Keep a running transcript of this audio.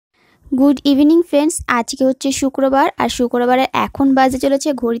Good evening friends. আজকে হচ্ছে শুক্রবার, আর শুক্রবারে এখন বাজে চলেছে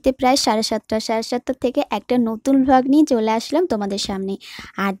ঘড়িতে প্রায় 7:30। 7:30 থেকে একটা নতুন ভ্লগ নিয়ে চলে আসলাম তোমাদের সামনে।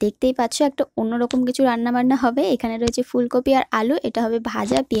 আর দেখতেই পাচ্ছ একটা অন্যরকম কিছু রান্নাবান্না হবে। এখানে রয়েছে ফুলকপি আর আলু, এটা হবে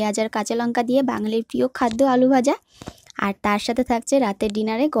ভাজা, পেঁয়াজ আর কাঁচা লঙ্কা দিয়ে বাঙালির প্রিয় খাদ্য আলু ভাজা। আর তার সাথে থাকছে রাতের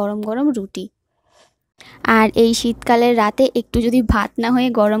ডিনারে গরম গরম রুটি। আর এই শীতকালের রাতে একটু যদি ভাত না হয়ে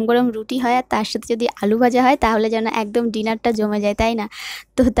গরম গরম রুটি হয় আর তার সাথে যদি আলু ভাজা হয়, তাহলে যেন একদম ডিনারটা জমে যায়, তাই না?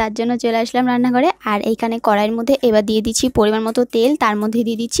 তো তার জন্য চলে আসলাম রান্নাঘরে। আর এইখানে কড়াইয়ের মধ্যে এবার দিয়ে দিচ্ছি পরিমাণ মতো তেল, তার মধ্যে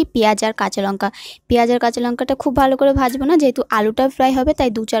দিয়ে দিচ্ছি পেঁয়াজ আর কাঁচা লঙ্কা। পেঁয়াজ আর কাঁচা লঙ্কাটা খুব ভালো করে ভাজবো না, যেহেতু আলুটা ফ্রাই হবে, তাই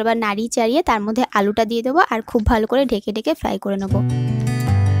 2-4 বার নাড়িয়ে চাড়িয়ে তার মধ্যে আলুটা দিয়ে দেবো আর খুব ভালো করে ঢেকে ঢেকে ফ্রাই করে নেবো।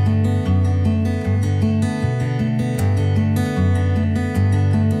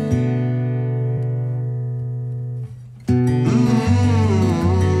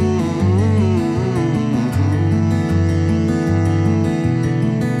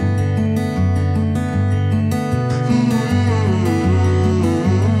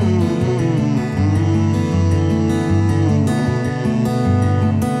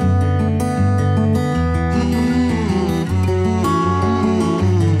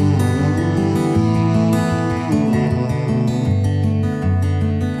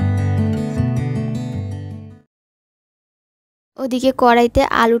 ওদিকে কড়াইতে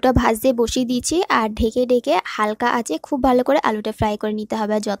আলুটা ভাজতে বসিয়ে দিয়েছি আর ঢেকে ঢেকে হালকা আঁচে খুব ভালো করে আলুটা ফ্রাই করে নিতে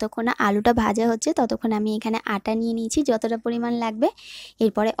হবে। আর যতক্ষণ না আলুটা ভাজা হচ্ছে ততক্ষণ আমি এখানে আটা নিয়ে নিয়েছি যতটা পরিমাণ লাগবে।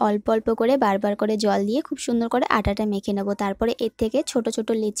 এরপরে অল্প অল্প করে বারবার করে জল দিয়ে খুব সুন্দর করে আটাটা মেখে নেব। তারপরে এর থেকে ছোট ছোট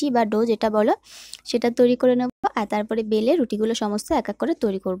লেচি বা ডো যেটা বলো সেটা তৈরি করে নেব। আর তারপরে বেলে রুটিগুলো সমস্ত এক এক করে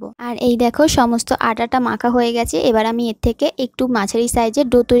তৈরি করব। আর এই দেখো সমস্ত আটাটা মাখা হয়ে গেছে। এবার আমি এর থেকে একটু মাঝারি সাইজের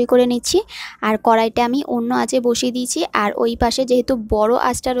ডো তৈরি করে নিচ্ছি। আর কড়াইটা আমি অন্য আঁচে বসিয়ে দিয়েছি। আর ওই পাশে যেহেতু বড়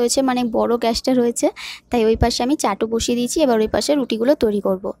আঁচটা রয়েছে, মানে বড় গ্যাসটা রয়েছে, তাই ওই পাশে আমি চাটু বসিয়ে দিয়েছি। এবার ওই পাশে রুটিগুলো তৈরি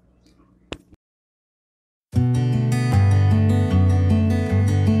করব।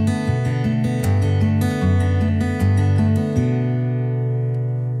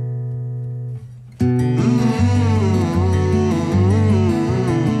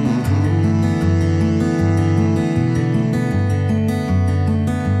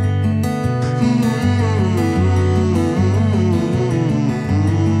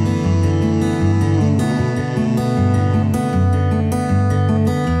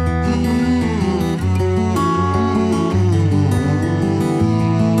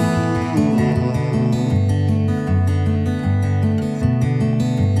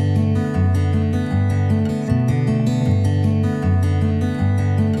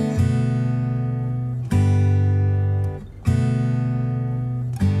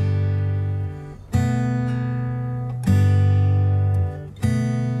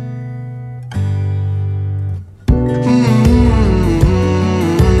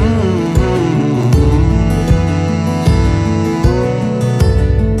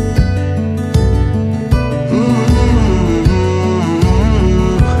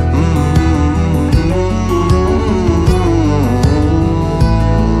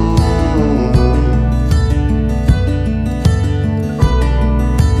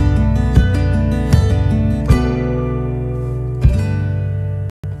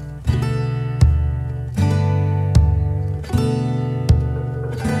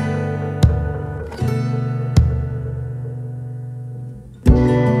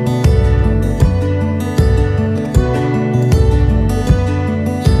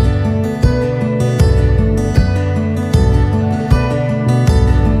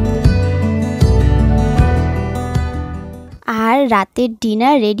 আর রাতের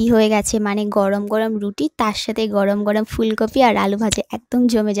ডিনার রেডি হয়ে গেছে, মানে গরম গরম রুটি, তার সাথে গরম গরম ফুলকপি আর আলু ভাজা, একদম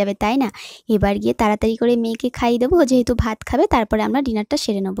জমে যাবে, তাই না? এবার গিয়ে তাড়াতাড়ি করে মেয়েকে খাইয়ে দেবো, যেহেতু ভাত খাবে, তারপরে আমরা ডিনারটা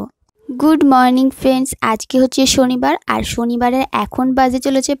সেরে নেবো। Good morning friends. আজকে হচ্ছে শনিবার, আর শনিবারের এখন বাজে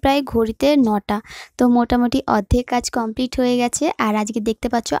চলেছে প্রায় ঘড়িতে 9টা। তো মোটামুটি অর্ধেক কাজ কমপ্লিট হয়ে গেছে। আর আজকে দেখতে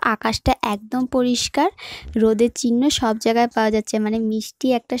পাচ্ছ আকাশটা একদম পরিষ্কার, রোদের চিহ্ন সব জায়গায় পাওয়া যাচ্ছে, মানে মিষ্টি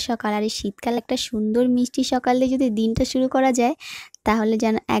একটা সকাল। আর এই শীতকাল একটা সুন্দর মিষ্টি সকালে যদি দিনটা শুরু করা যায়, তাহলে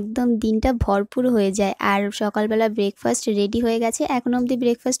যেন একদম দিনটা ভরপুর হয়ে যায়। আর সকালবেলা ব্রেকফাস্ট রেডি হয়ে গেছে, এখনও অবধি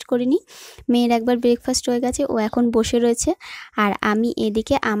ব্রেকফাস্ট করিনি। মেয়ের একবার ব্রেকফাস্ট হয়ে গেছে, ও এখন বসে রয়েছে। আর আমি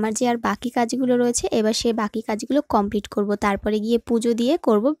এদিকে আমার যে আর বাকি কাজগুলো রয়েছে, এবার সেই বাকি কাজগুলো কমপ্লিট করব, তারপরে গিয়ে পুজো দিয়ে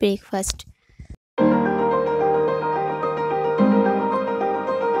করব ব্রেকফাস্ট।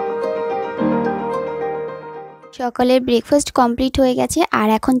 সকালের ব্রেকফাস্ট কমপ্লিট হয়ে গেছে, আর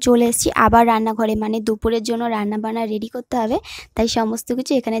এখন চলে এসেছি আবার রান্নাঘরে, মানে দুপুরের জন্য রান্নাবান্না রেডি করতে হবে। তাই সমস্ত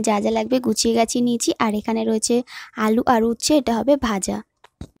কিছু এখানে যা যা লাগবে গুছিয়ে গাছিয়ে নিয়েছি। আর এখানে রয়েছে আলু আর উচ্ছে, এটা হবে ভাজা।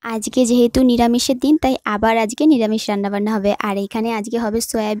 আজকে যেহেতু নিরামিষের দিন তাই আবার আজকে নিরামিষ রান্নাবান্না হবে। আর এখানে আজকে হবে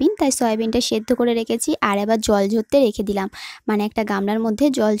সয়াবিন, তাই সয়াবিনটা সেদ্ধ করে রেখেছি আর এবার জল ঝরতে রেখে দিলাম। মানে একটা গামলার মধ্যে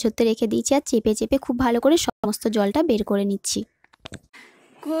জল ঝরতে রেখে দিয়েছি আর চেপে চেপে খুব ভালো করে সমস্ত জলটা বের করে নিচ্ছি।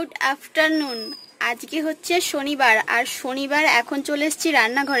 Good afternoon. আজকে হচ্ছে শনিবার আর শনিবার এখন চলে এসেছি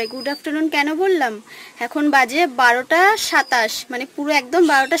রান্নাঘরে। গুড আফটারনুন কেন বললাম, এখন বাজে 12:27, মানে পুরো একদম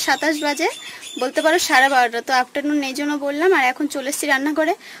 12:27 বাজে, বলতে পারো 12:30। তো আফটারনুন এই জন্য বললাম। আর এখন চলে এসেছি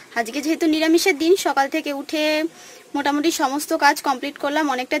রান্নাঘরে। আজকে যেহেতু নিরামিষের দিন, সকাল থেকে উঠে মোটামুটি সমস্ত কাজ কমপ্লিট করলাম।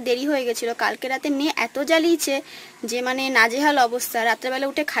 অনেকটা দেরি হয়ে গেছিলো, কালকে রাতে মেয়ে এত জ্বালিয়েছে যে মানে নাজেহাল অবস্থা। রাত্রেবেলা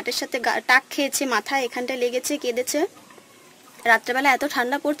উঠে খাটের সাথে টাক খেয়েছে, মাথায় এখানটায় লেগেছে, কেঁদেছে। রাত্রেবেলা এত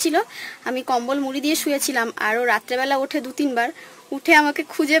ঠান্ডা পড়ছিল, আমি কম্বল মুড়ি দিয়ে শুয়েছিলাম। আরও রাত্রেবেলা ওঠে 2-3 বার, উঠে আমাকে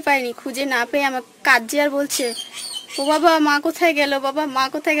খুঁজে পায়নি, খুঁজে না পেয়ে আমাকে কাঁদছে আর বলছে, ও বাবা মা কোথায় গেল, বাবা মা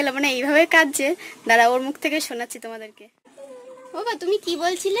কোথায় গেল, মানে এইভাবে কাঁদছে। দাঁড়া ওর মুখ থেকে শোনাচ্ছি তোমাদেরকে। বাবা তুমি কি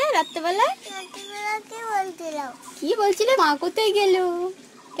বলছিলে রাত্রেবেলা? কি বলছিলে? মা কোথায় গেল?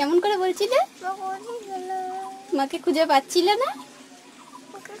 কেমন করে বলছিলে? মাকে খুঁজে পাচ্ছিলে না?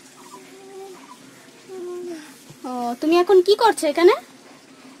 ও তুমি এখন কি করছো এখানে?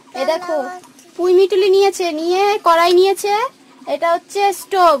 এই দেখো পুঁই মিটুলি নিয়েছে, নিয়ে কড়াই নিয়েছে, এটা হচ্ছে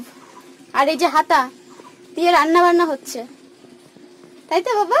স্টোভ, আর এই যে হাতা দিয়ে রান্না বান্না হচ্ছে, তাই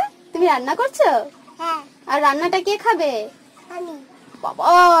তো বাবা? তুমি রান্না করছো? হ্যাঁ। আর রান্নাটা কে খাবে? আমি। বাবা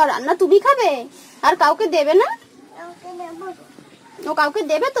রান্না তুমি খাবে? আর কাউকে দেবে না? ও কাউকে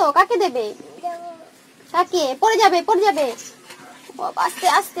দেবে তো? কাকে দেবে? কাকে? পড়ে যাবে, পড়ে যাবে। আস্তে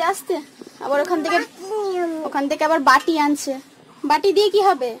আস্তে আস্তে। আবার ওখান থেকে আবার বাটি আনছে, বাটি দিয়ে কি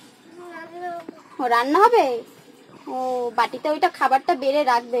হবে? ও রান্না হবে। ও বাটিতে ওইটা খাবারটা বেড়ে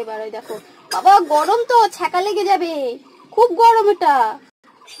রাখবে এবার। ওই দেখো বাবা গরম তো, ছ্যাঁকা লেগে যাবে, খুব গরম এটা।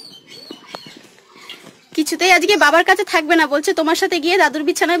 কিছুতেই আজকে বাবার কাছে থাকবে না, বলছে তোমার সাথে গিয়ে দাদুর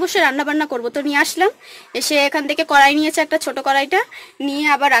বিছানায় বসে রান্না বান্না করবো। তো নিয়ে আসলাম, এসে এখান থেকে কড়াই নিয়েছে, একটা ছোট কড়াইটা নিয়ে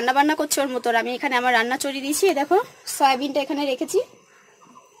আবার রান্না বান্না করছে ওর মতো। আমি এখানে আমার রান্না চড়িয়ে দিয়েছি। দেখো সয়াবিনটা এখানে রেখেছি,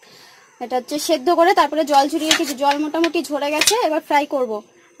 এটা হচ্ছে সেদ্ধ করে তারপরে জল ঝরিয়ে রেখেছি। জল মোটামুটি ঝরে গেছে, এবার ফ্রাই করব।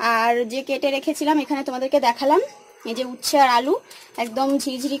 আর যে কেটে রেখেছিলাম এখানে তোমাদেরকে দেখালাম, এই যে উচ্ছে আর আলু একদম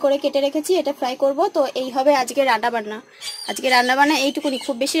ঝিরিঝিরি করে কেটে রেখেছি, এটা ফ্রাই করব। তো এই হবে আজকে রান্না বান্না। আজকে রান্না বান্না এইটুকুনি,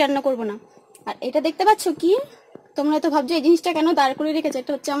 খুব বেশি রান্না করব না। আর এটা দেখতে পাচ্ছ কি? তোমরা তো ভাবছো এই জিনিসটা কেন দাঁড় করে রেখেছে।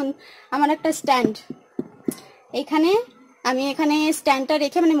 এটা হচ্ছে আমার একটা স্ট্যান্ড। আমি এখানে স্ট্যান্ডটা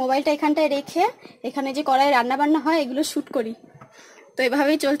রেখে, মানে মোবাইলটা এখানটায় রেখে, এখানে যে কড়াই রান্না বান্না হয় এগুলো শ্যুট করি। তো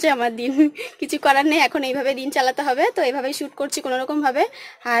এভাবেই চলছে আমার দিন, কিছু করার নেই, এখন এইভাবে দিন চালাতে হবে। তো এইভাবেই শ্যুট করছি কোনোরকম ভাবে।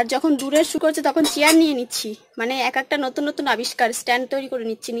 আর যখন দূরের শ্যুট করছে তখন চেয়ার নিয়ে নিচ্ছি, মানে এক একটা নতুন নতুন আবিষ্কার, স্ট্যান্ড তৈরি করে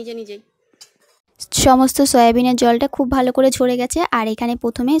নিচ্ছি নিজে নিজেই। সমস্ত সয়াবিনের জলটা খুব ভালো করে ঝরে গেছে। আর এখানে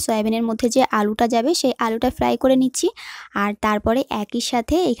প্রথমে সয়াবিনের মধ্যে যে আলুটা যাবে সেই আলুটা ফ্রাই করে নিচ্ছি। আর তারপরে একই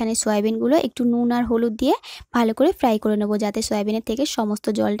সাথে এখানে সয়াবিনগুলো একটু নুন আর হলুদ দিয়ে ভালো করে ফ্রাই করে নেবো, যাতে সয়াবিনের থেকে সমস্ত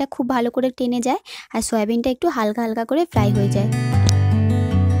জলটা খুব ভালো করে টেনে যায় আর সয়াবিনটা একটু হালকা হালকা করে ফ্রাই হয়ে যায়।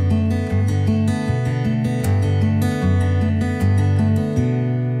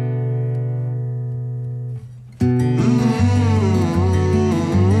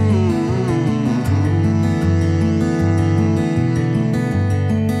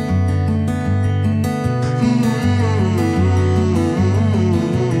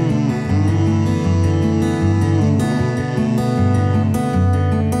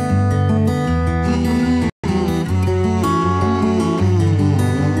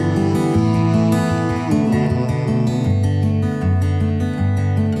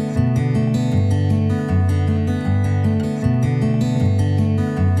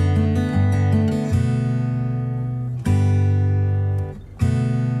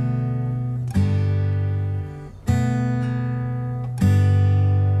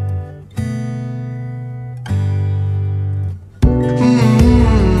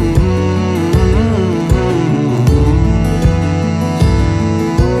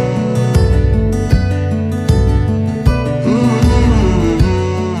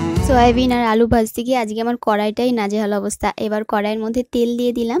 সয়াবিন আর আলু ভাজতে গিয়ে আজকে আমার কড়াইটাই নাজেহাল অবস্থা। এবার কড়াইয়ের মধ্যে তেল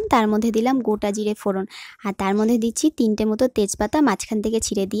দিয়ে দিলাম, তার মধ্যে দিলাম গোটা জিরে ফোড়ন, আর তার মধ্যে দিচ্ছি 3টে মতো তেজপাতা মাঝখান থেকে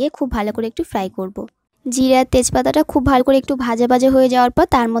ছিঁড়ে দিয়ে খুব ভালো করে একটু ফ্রাই করব। জিরে আর তেজপাতাটা খুব ভালো করে একটু ভাজা ভাজা হয়ে যাওয়ার পর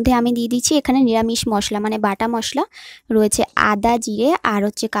তার মধ্যে আমি দিয়ে দিচ্ছি এখানে নিরামিষ মশলা, মানে বাটা মশলা রয়েছে, আদা জিরে আর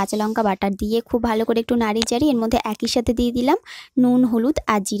হচ্ছে কাঁচা লঙ্কা বাটা দিয়ে খুব ভালো করে একটু নাড়িয়ে চাড়িয়ে এর মধ্যে একই সাথে দিয়ে দিলাম নুন হলুদ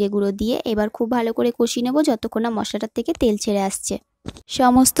আর জিরে গুঁড়ো দিয়ে এবার খুব ভালো করে কষিয়ে নেবো যতক্ষণ না মশলাটার থেকে তেল ছেড়ে আসছে।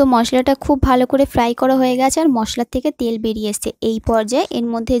 সমস্ত মশলাটা খুব ভালো করে ফ্রাই করা হয়ে গেছে আর মশলার থেকে তেল বেরিয়ে এসছে। এই পর্যায়ে এর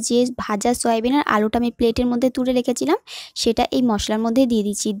মধ্যে যে ভাজা সয়াবিন আর আলুটা আমি প্লেটের মধ্যে তুলে রেখেছিলাম সেটা এই মশলার মধ্যে দিয়ে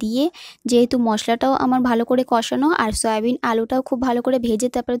দিচ্ছি। দিয়ে যেহেতু মশলাটাও আমার ভালো করে কষানো আর সয়াবিন আলুটাও খুব ভালো করে ভেজে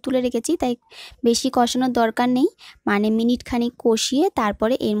তারপরে তুলে রেখেছি, তাই বেশি কষানোর দরকার নেই। মানে মিনিট খানিক কষিয়ে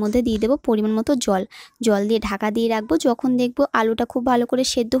তারপরে এর মধ্যে দিয়ে দেবো পরিমাণ মতো জল। জল দিয়ে ঢাকা দিয়ে রাখবো। যখন দেখবো আলুটা খুব ভালো করে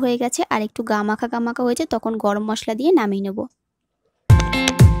সেদ্ধ হয়ে গেছে আর একটু গামাখা গামাখা হয়েছে তখন গরম মশলা দিয়ে নামিয়ে নেবো।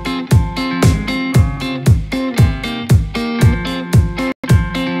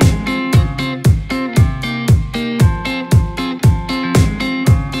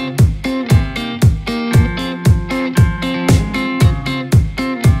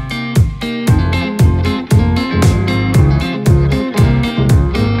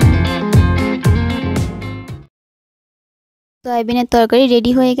 সয়াবিনের তরকারি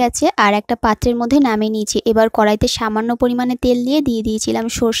রেডি হয়ে গেছে আর একটা পাত্রের মধ্যে নামিয়ে নিয়েছি। এবার কড়াইতে সামান্য পরিমাণে তেল দিয়ে দিয়েছিলাম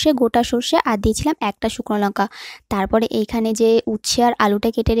সর্ষে, গোটা সর্ষে আর দিয়েছিলাম একটা শুকনো লঙ্কা। তারপরে এইখানে যে উচ্ছে আর আলুটা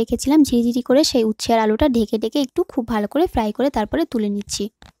কেটে রেখেছিলাম ঝিরিঝিরি করে, সেই উচ্ছে আর আলুটা ঢেকে একটু খুব ভালো করে ফ্রাই করে তারপরে তুলে নিচ্ছি।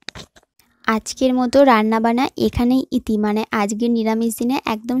 আজকের মতো রান্নাবান্না এখানেই ইতি। মানে আজকের নিরামিষ দিনে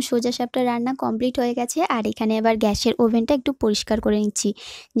একদম সোজা সাপটা রান্না কমপ্লিট হয়ে গেছে। আর এখানে এবার গ্যাসের ওভেনটা একটু পরিষ্কার করে নিচ্ছি,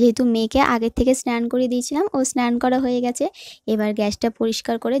 যেহেতু মেয়েকে আগের থেকে স্নান করে দিয়েছিলাম, ও স্নান করা হয়ে গেছে। এবার গ্যাসটা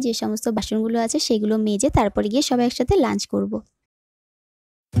পরিষ্কার করে যে সমস্ত বাসনগুলো আছে সেগুলো মেজে তারপরে গিয়ে সবাই একসাথে লাঞ্চ করব।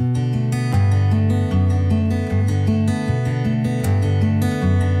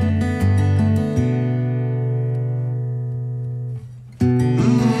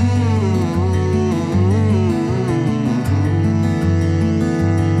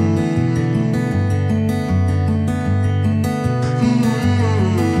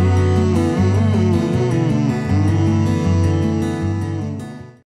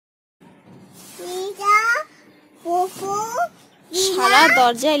 সারা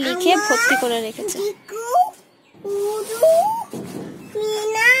দরজায় লিখে ভর্তি করে রেখেছে।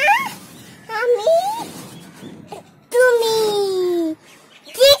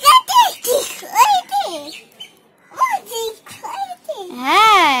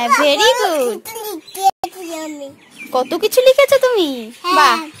 হ্যাঁ, ভেরি গুড। কত কিছু লিখেছো তুমি,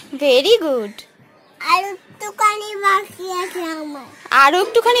 বাহ, ভেরি গুড। আরো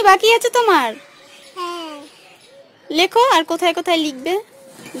একটুখানি বাকি আছে তোমার। লেখো আর কোথায় কোথায় লিখবে,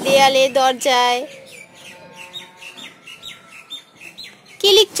 দেয়ালে, দরজায়। কি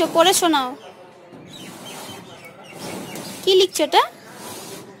লিখছো পড়ে শোনাও, কি লিখছো ওটা?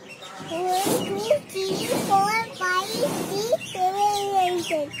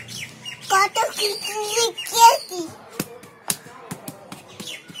 কত কিছু লিখেছি।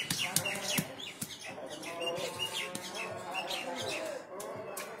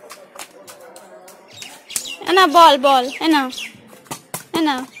 না বল বল, না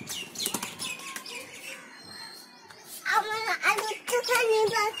না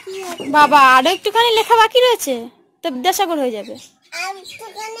বাবা, আরো একটুখানি লেখা বাকি রয়েছে, তো বিদ্যাসাগর হয়ে যাবে।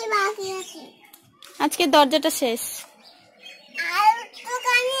 আজকে দরজাটা শেষ,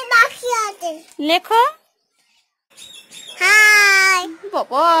 লেখো। হাই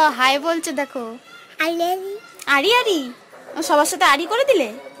বাবা, হাই বলছে দেখো। আরি আরি, সবার সাথে আরি করে দিলে?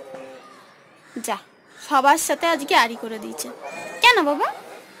 যা, সবার সাথে আজকে আরি করে দিয়েছে। কেন বাবা?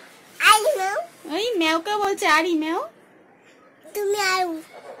 ওই মেওকে বলছে আরি, মেও তুমি আরু।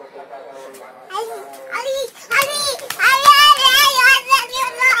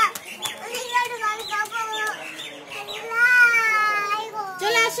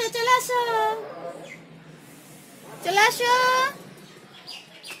 চলে আসো চলে আসো চলে আসো।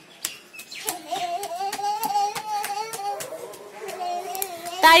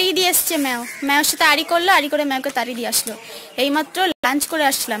 তাড়িয়ে দিয়ে এসছে মেও, মেয়ের সাথে আড়ি করলো, আড়ি করে মেয়েকে তাড়িয়ে দিয়ে আসলো। এইমাত্র লাঞ্চ করে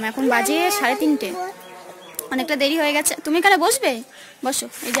আসলাম, এখন বাজে 3:30, অনেকটা দেরি হয়ে গেছে। তুমি এখানে বসবে? বসো,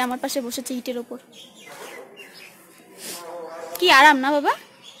 এই যে আমার পাশে বসেছে ইটের ওপর। কি আরাম না বাবা,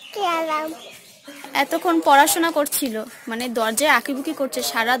 কি আরাম। এতক্ষণ পড়াশোনা করছিল, মানে দরজায় আঁকিবুকি করছে,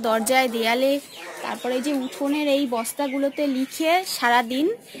 সারা দরজায়, দেয়ালে, তারপরে এই যে উঠোনের এই বস্তাগুলোতে লিখে সারা দিন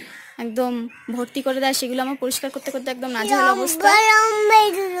একদম ভর্তি করে দেয়, সেগুলো আমার পরিষ্কার করতে করতে একদম নাজেহাল অবস্থা।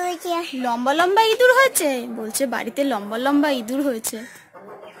 লম্বা লম্বা ইঁদুর হয়েছে বলছে, বাড়িতে লম্বা লম্বা ইঁদুর হয়েছে।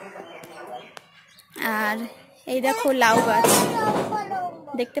 আর এই দেখো লাউ গাছ,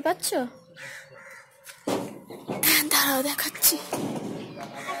 দেখতে পাচ্ছ? দাঁড়াও দেখাচ্ছি,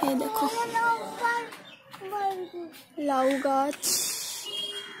 এই দেখো লাউ গাছ,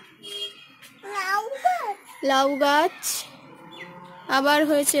 লাউ গাছ, আবার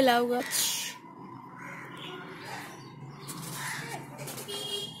হয়েছে লাউ গাছ।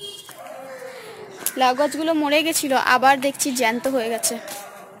 লাউ গাছগুলো মরে গেছিল, আবার দেখছি জ্যান্ত হয়ে গেছে।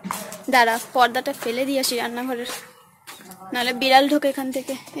 দাঁড়া, পর্দাটা ফেলে দিয়ে আসি রান্নাঘরের, নাহলে বিড়াল ঢোকে এখান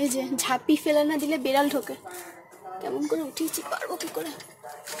থেকে। এই যে ঝাঁপি ফেলে না দিলে বিড়াল ঢোকে। কেমন করে উঠিয়েছি, পারবো কি করে?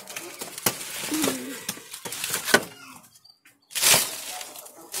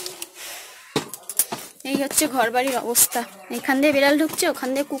 এই হচ্ছে ঘর বাড়ির অবস্থা। এখান দিয়ে বিড়াল ঢুকছে, ওখান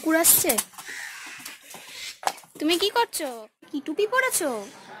দিয়ে কুকুর আসছে। তুমি কি করছো? কি টুপি পরেছো?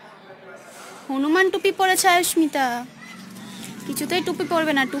 হনুমান টুপি পরেছে আয়ুস্মিতা। কিছুতেই টুপি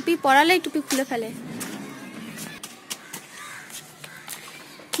পরবে না, টুপি পরালেই টুপি খুলে ফেলে।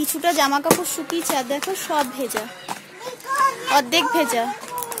 কিছুটা জামা কাপড় শুকিয়েছে, আর দেখো সব ভেজা, অর্ধেক ভেজা।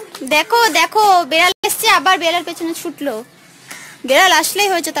 দেখো দেখো, বেড়াল এসছে, আবার বেড়াল পেছনে ছুটলো। বেড়াল আসলেই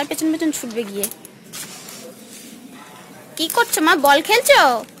হয়েছে, তার পেছন পেছন ছুটবে গিয়ে। কি করছো মা, বল খেলছো?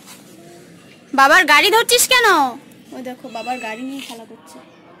 বাবার গাড়ি ধরছিস কেন? ওই দেখো বাবার গাড়ি নিয়ে খেলা করছে।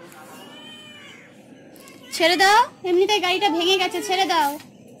 ছেড়ে দাও, এমনিতেই গাড়িটা ভেঙে গেছে, ছেড়ে দাও।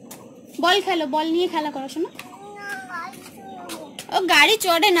 বল খেলো, বল নিয়ে খেলা করো শোনো। ও গাড়ি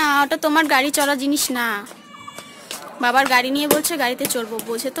চড়ে না, ওটা তোমার গাড়ি চড়া জিনিস না। বাবার গাড়ি নিয়ে বলছে গাড়িতে চড়বো,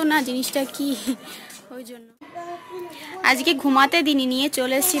 বোঝে তো না জিনিসটা কি, ওই জন্য। আজকে ঘুমাতে দিনই, নিয়ে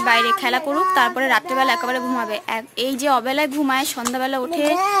চলে এসেছি বাইরে, খেলা করুক, তারপরে রাত্রেবেলা একেবারে ঘুমাবে। এই যে অবেলায় ঘুমায়, সন্ধ্যাবেলা উঠে,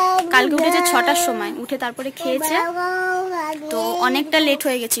 কালকে উঠেছে 6টার সময়, উঠে তারপরে খেয়েছে, তো অনেকটা লেট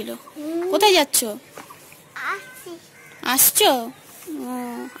হয়ে গেছিল। কোথায় যাচ্ছ? আসছো? ও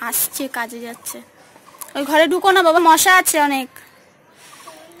আসছে, কাজে যাচ্ছে। ওই ঘরে ঢুকো না বাবা, মশা আছে অনেক।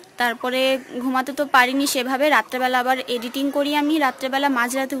 তারপরে ঘুমাতে তো পারিনি সেভাবে, রাত্রেবেলা আবার এডিটিং করি আমি। রাত্রেবেলা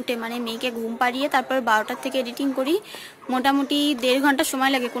মাঝরাতে উঠে, মানে মেয়েকে ঘুম পাড়িয়ে তারপর 12টার থেকে এডিটিং করি। মোটামুটি 1.5 ঘন্টা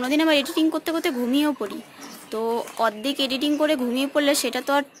সময় লাগে। কোনোদিন আবার এডিটিং করতে করতে ঘুমিয়েও পড়ি। তো অর্ধেক এডিটিং করে ঘুমিয়ে পড়লে সেটা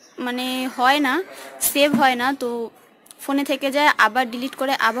তো আর মানে হয় না, সেভ হয় না, তো ফোনে থেকে যায়, আবার ডিলিট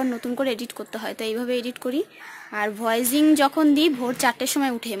করে আবার নতুন করে এডিট করতে হয়। তো এইভাবে এডিট করি। আর ভয়েসিং যখন দিই ভোর 4টের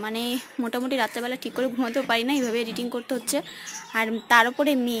সময় উঠে, মানে মোটামুটি রাত্রেবেলা ঠিক করে ঘুমাতেও পারি না, এইভাবে এডিটিং করতে হচ্ছে। আর তার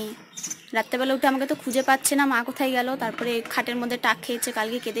উপরে মেয়ে রাত্রেবেলা উঠে আমাকে তো খুঁজে পাচ্ছে না, মা কোথায় গেল। তারপরে খাটের মধ্যে টাক খেয়েছে,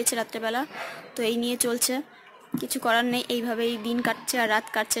 কালকে কেঁদেছে রাত্রেবেলা। তো এই নিয়ে চলছে, কিছু করার নেই। এইভাবেই দিন কাটছে আর রাত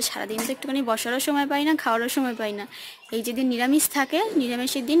কাটছে। সারাদিন তো একটুখানি বসারও সময় পাই না, খাওয়ারও সময় পাই না। এই যেদিন নিরামিষ থাকে,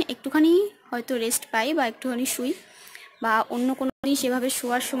 নিরামিষের দিন একটুখানি হয়তো রেস্ট পাই বা একটুখানি শুই, বা অন্য কোনো দিন সেভাবে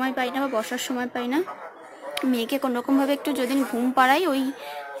শোয়ার সময় পাই না বা বসার সময় পাই না। মেয়েকে কোনোরকমভাবে একটু যদি ঘুম পাড়াই, ওই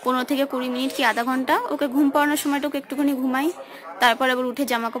 15 থেকে 20 মিনিট কি আধা ঘন্টা, ওকে ঘুম পাড়ানোর সময়টুকু একটুখানি ঘুমাই। তারপর আবার উঠে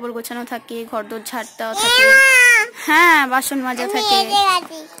জামা কাপড় গোছানো থাকে, ঘর দোর ঝাড় দেওয়া থাকে, হ্যাঁ বাসন মাজা থাকে।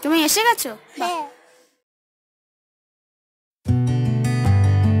 তুমি এসে গেছো?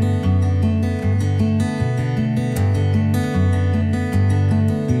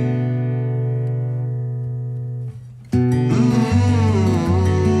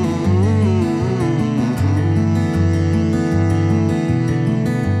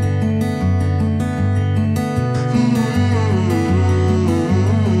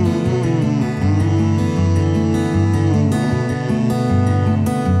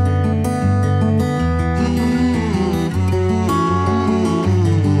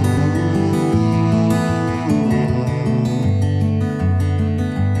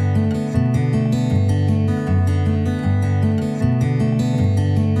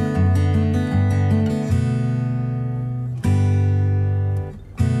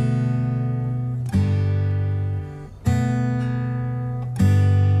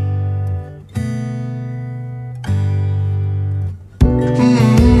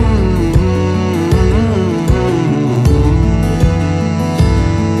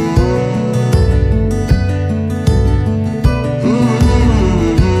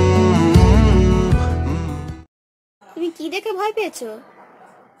 তুমি কি দেখে ভয় পেয়েছো?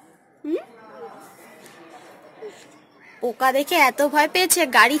 পোকা দেখে এত ভয় পেয়েছে,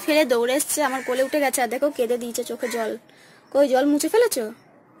 গাড়ি ফেলে দৌড়ে এসছে, আমার কোলে উঠে গেছে। আর দেখো কেঁদে দিয়েছে, চোখে জল। কই জল মুছে ফেলেছো?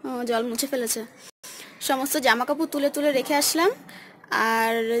 ও জল মুছে ফেলেছে। সমস্ত জামা কাপড় তুলে তুলে রেখে আসলাম,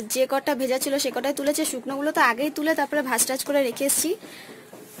 আর যে কটা ভেজা ছিল সে কটাই তুলেছে। শুকনোগুলো তো আগেই তুলে তারপরে ভাঁজ টাজ করে রেখে এসছি।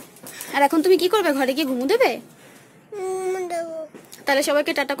 আর এখন তুমি কি করবে? ঘরে গিয়ে ঘুমু দেবে? তাহলে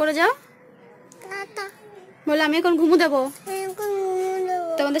সবাইকে টাটা করে যাও। বলে আমি এখন ঘুমু দেবো,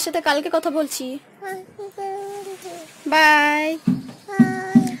 তোমাদের সাথে কালকে কথা বলছি। বাই।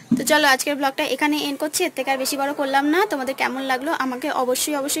 তো চলো আজকের ব্লগটা এখানে এন্ড করছি, এর থেকে আর বেশি বড় করলাম না। তোমাদের কেমন লাগলো আমাকে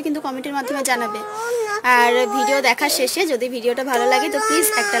অবশ্যই অবশ্যই কিন্তু কমেন্টের মাধ্যমে জানাবে। আর ভিডিও দেখার শেষে যদি ভিডিওটা ভালো লাগে তো প্লিজ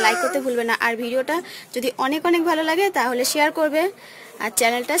একটা লাইক করতে ভুলবে না। আর ভিডিওটা যদি অনেক অনেক ভালো লাগে তাহলে শেয়ার করবে, আর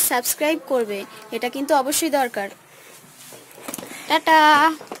চ্যানেলটা সাবস্ক্রাইব করবে, এটা কিন্তু অবশ্যই দরকার। টাটা।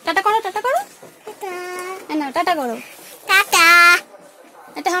 টাটা করো, টাটা করো, না টাটা করো, টাটা।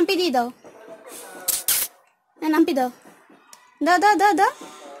 একটা হাম্পি দিয়ে দাও। নাম্পি দাও দাও দাও দাও দাও